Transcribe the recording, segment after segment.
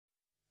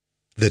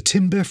The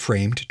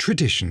timber-framed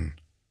tradition.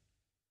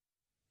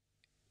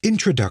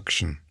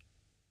 Introduction.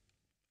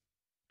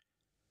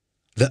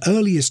 The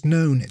earliest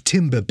known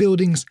timber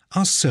buildings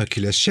are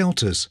circular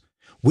shelters,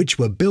 which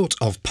were built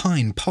of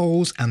pine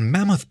poles and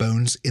mammoth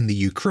bones in the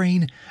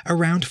Ukraine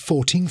around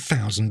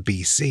 14,000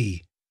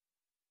 BC.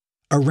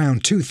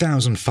 Around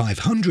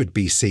 2500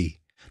 BC,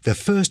 the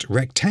first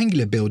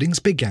rectangular buildings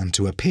began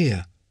to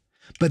appear,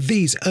 but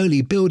these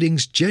early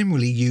buildings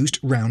generally used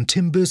round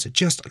timbers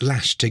just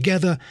lashed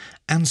together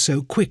and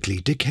so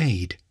quickly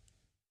decayed.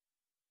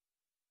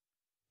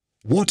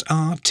 What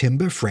are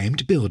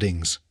timber-framed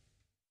buildings?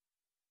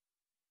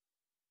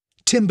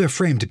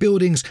 Timber-framed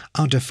buildings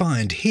are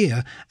defined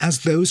here as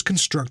those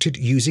constructed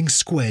using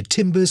squared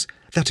timbers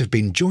that have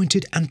been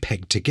jointed and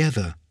pegged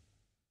together.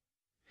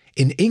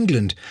 In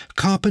England,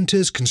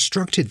 carpenters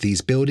constructed these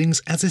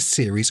buildings as a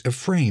series of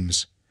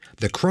frames: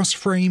 the cross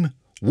frame,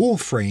 wall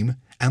frame,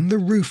 and the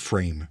roof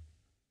frame.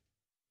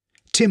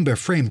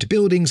 Timber-framed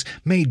buildings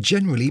may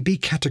generally be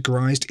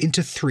categorized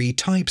into three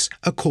types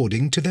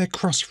according to their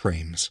cross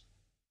frames.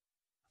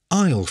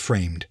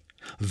 Aisle-framed,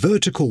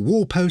 vertical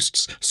wall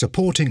posts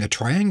supporting a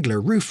triangular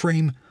roof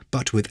frame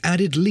but with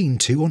added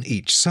lean-to on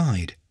each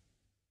side.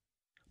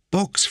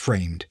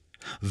 Box-framed,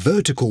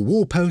 vertical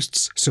wall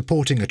posts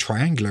supporting a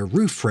triangular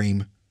roof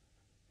frame.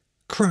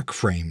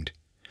 Cruck-framed,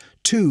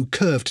 two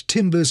curved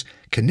timbers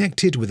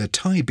connected with a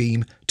tie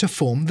beam to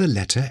form the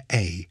letter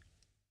A.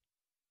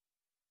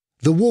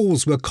 The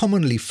walls were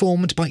commonly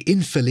formed by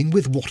infilling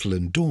with wattle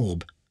and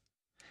daub.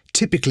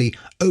 Typically,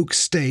 oak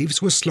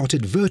staves were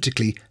slotted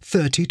vertically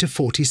 30 to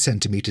 40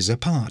 centimetres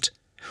apart,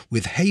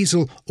 with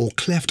hazel or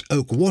cleft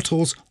oak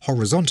wattles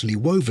horizontally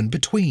woven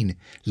between,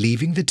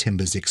 leaving the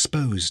timbers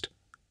exposed.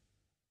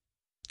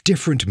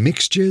 Different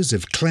mixtures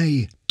of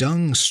clay,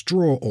 dung,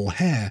 straw or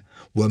hair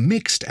were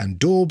mixed and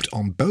daubed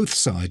on both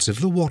sides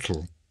of the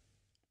wattle.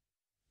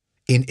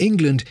 In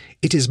England,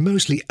 it is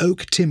mostly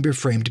oak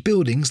timber-framed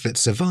buildings that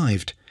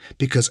survived,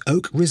 because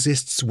oak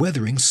resists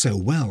weathering so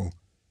well.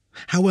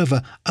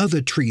 However,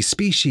 other tree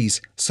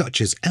species,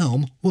 such as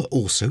elm, were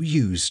also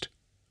used.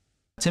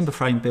 Timber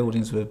frame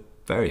buildings were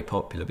very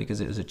popular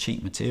because it was a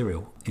cheap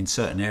material. In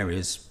certain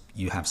areas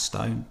you have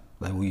stone,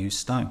 they will use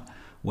stone.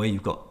 Where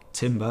you've got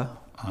timber,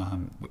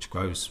 which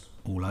grows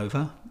all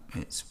over,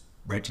 it's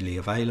readily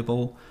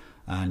available,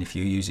 and if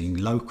you're using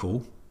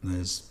local,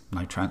 there's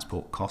no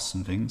transport costs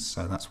and things,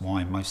 so that's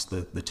why most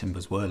of the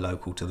timbers were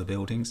local to the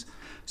buildings.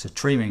 So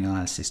tree ring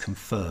analysis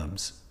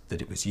confirms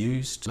that it was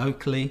used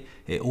locally.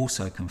 It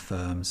also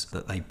confirms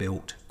that they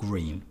built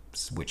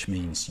greens, which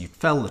means you'd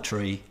fell the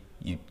tree,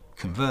 you'd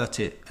convert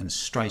it, and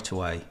straight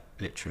away,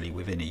 literally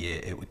within a year,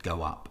 it would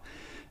go up.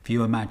 If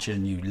you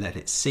imagine you let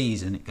it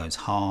season, it goes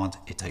hard,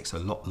 it takes a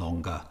lot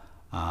longer,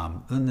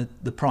 then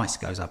the price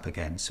goes up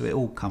again. So it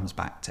all comes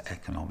back to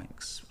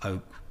economics.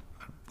 Oak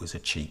was a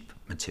cheap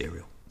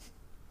material.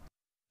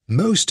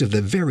 Most of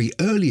the very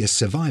earliest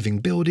surviving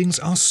buildings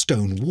are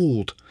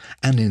stone-walled,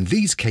 and in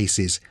these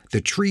cases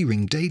the tree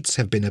ring dates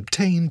have been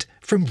obtained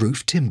from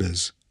roof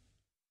timbers.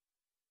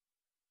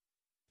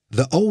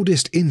 The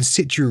oldest in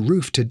situ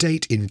roof to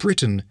date in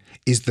Britain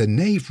is the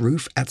nave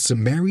roof at St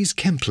Mary's,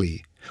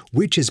 Kempley,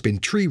 which has been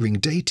tree ring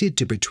dated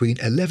to between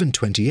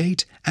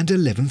 1128 and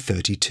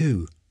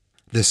 1132.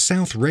 The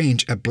South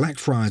Range at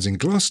Blackfriars in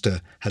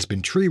Gloucester has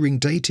been tree ring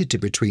dated to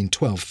between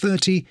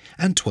 1230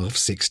 and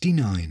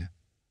 1269.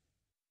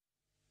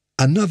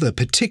 Another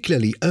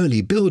particularly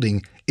early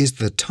building is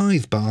the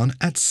Tithe Barn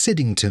at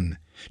Siddington,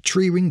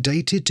 tree ring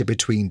dated to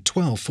between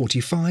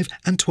 1245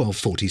 and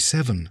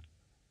 1247.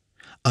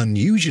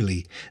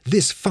 Unusually,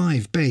 this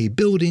 5-bay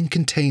building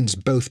contains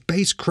both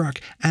base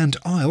cruck and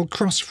aisle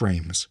cross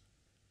frames.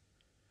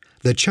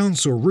 The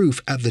chancel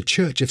roof at the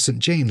Church of St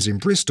James in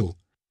Bristol,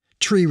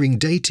 tree ring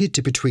dated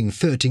to between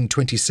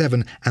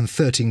 1327 and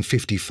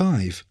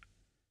 1355,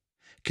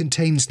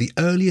 contains the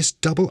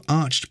earliest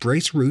double-arched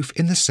brace roof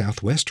in the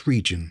southwest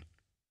region.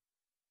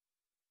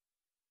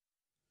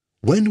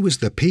 When was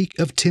the peak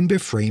of timber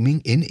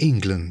framing in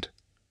England?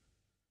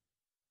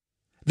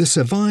 The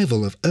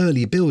survival of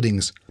early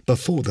buildings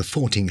before the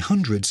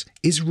 1400s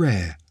is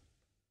rare.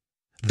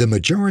 The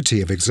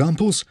majority of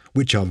examples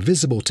which are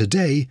visible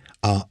today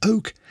are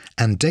oak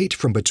and date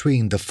from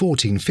between the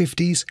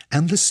 1450s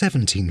and the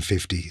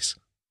 1750s.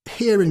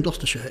 Here in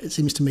Gloucestershire, it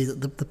seems to me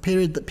that the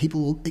period that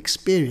people will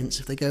experience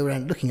if they go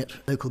around looking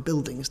at local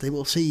buildings, they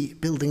will see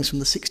buildings from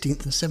the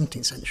 16th and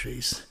 17th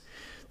centuries.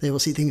 They will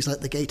see things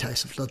like the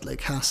Gatehouse of Ludlow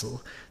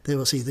Castle. They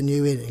will see the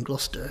New Inn in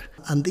Gloucester.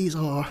 And these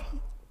are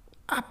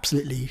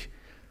absolutely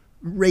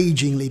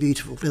ragingly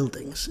beautiful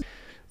buildings.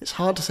 It's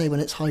hard to say when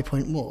its high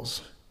point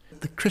was.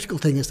 The critical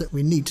thing is that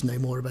we need to know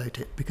more about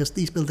it, because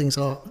these buildings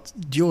are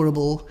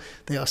durable,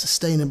 they are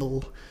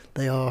sustainable,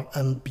 they are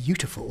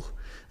beautiful,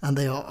 and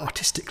they are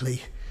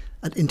artistically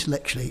and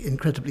intellectually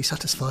incredibly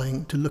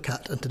satisfying to look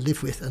at and to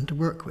live with and to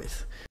work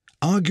with.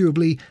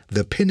 Arguably,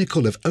 the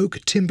pinnacle of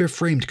oak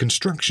timber-framed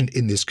construction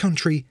in this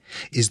country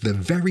is the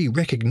very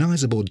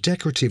recognisable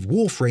decorative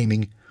wall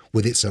framing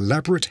with its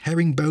elaborate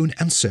herringbone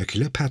and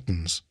circular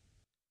patterns.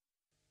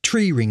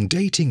 Tree ring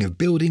dating of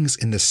buildings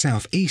in the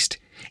southeast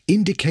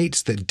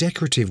indicates that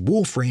decorative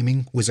wall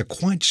framing was a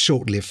quite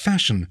short-lived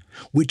fashion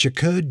which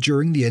occurred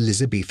during the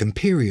Elizabethan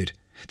period,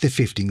 the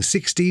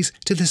 1560s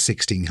to the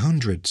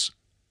 1600s.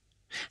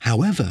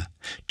 However,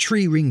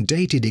 tree ring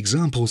dated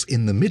examples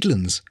in the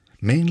Midlands,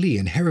 mainly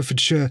in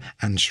Herefordshire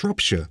and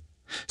Shropshire,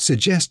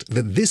 suggest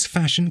that this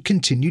fashion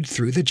continued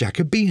through the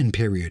Jacobean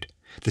period,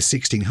 the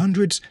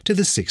 1600s to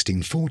the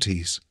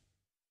 1640s.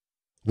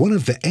 One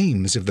of the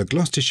aims of the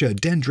Gloucestershire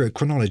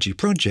Dendrochronology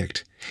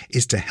Project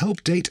is to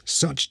help date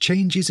such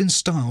changes in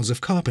styles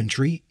of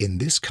carpentry in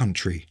this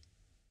country.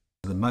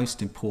 The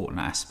most important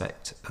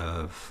aspect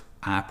of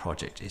our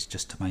project is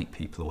just to make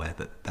people aware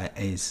that there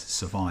is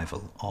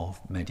survival of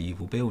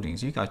medieval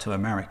buildings. You go to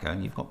America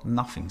and you've got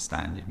nothing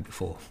standing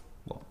before,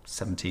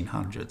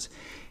 1700s.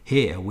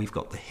 Here we've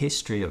got the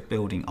history of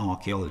building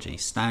archaeology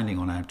standing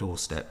on our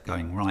doorstep,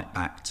 going right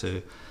back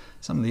to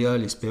some of the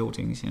earliest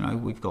buildings.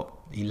 We've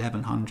got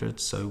 1100s,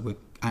 so we're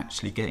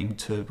actually getting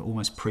to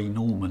almost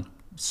pre-Norman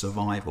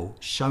survival,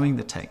 showing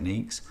the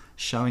techniques,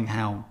 showing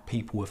how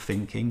people were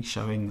thinking,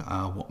 showing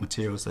what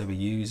materials they were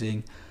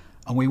using,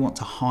 and we want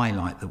to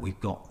highlight that we've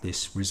got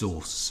this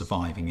resource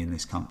surviving in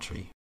this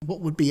country.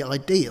 What would be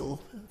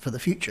ideal for the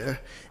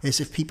future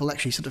is if people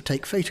actually sort of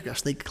take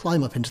photographs. They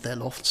climb up into their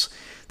lofts,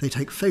 they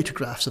take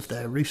photographs of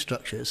their roof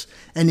structures,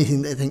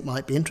 anything they think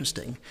might be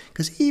interesting.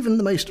 Because even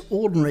the most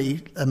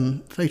ordinary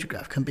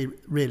photograph can be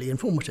really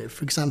informative.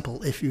 For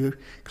example, if you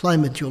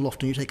climb into your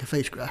loft and you take a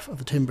photograph of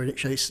the timber and it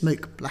shows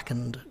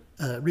smoke-blackened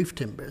roof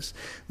timbers,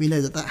 we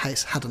know that that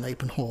house had an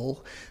open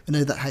hall. We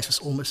know that house was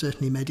almost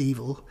certainly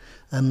medieval,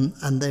 and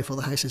therefore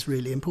the house is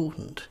really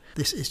important.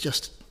 This is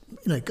just,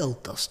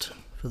 gold dust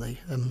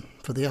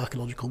for the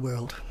archaeological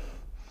world.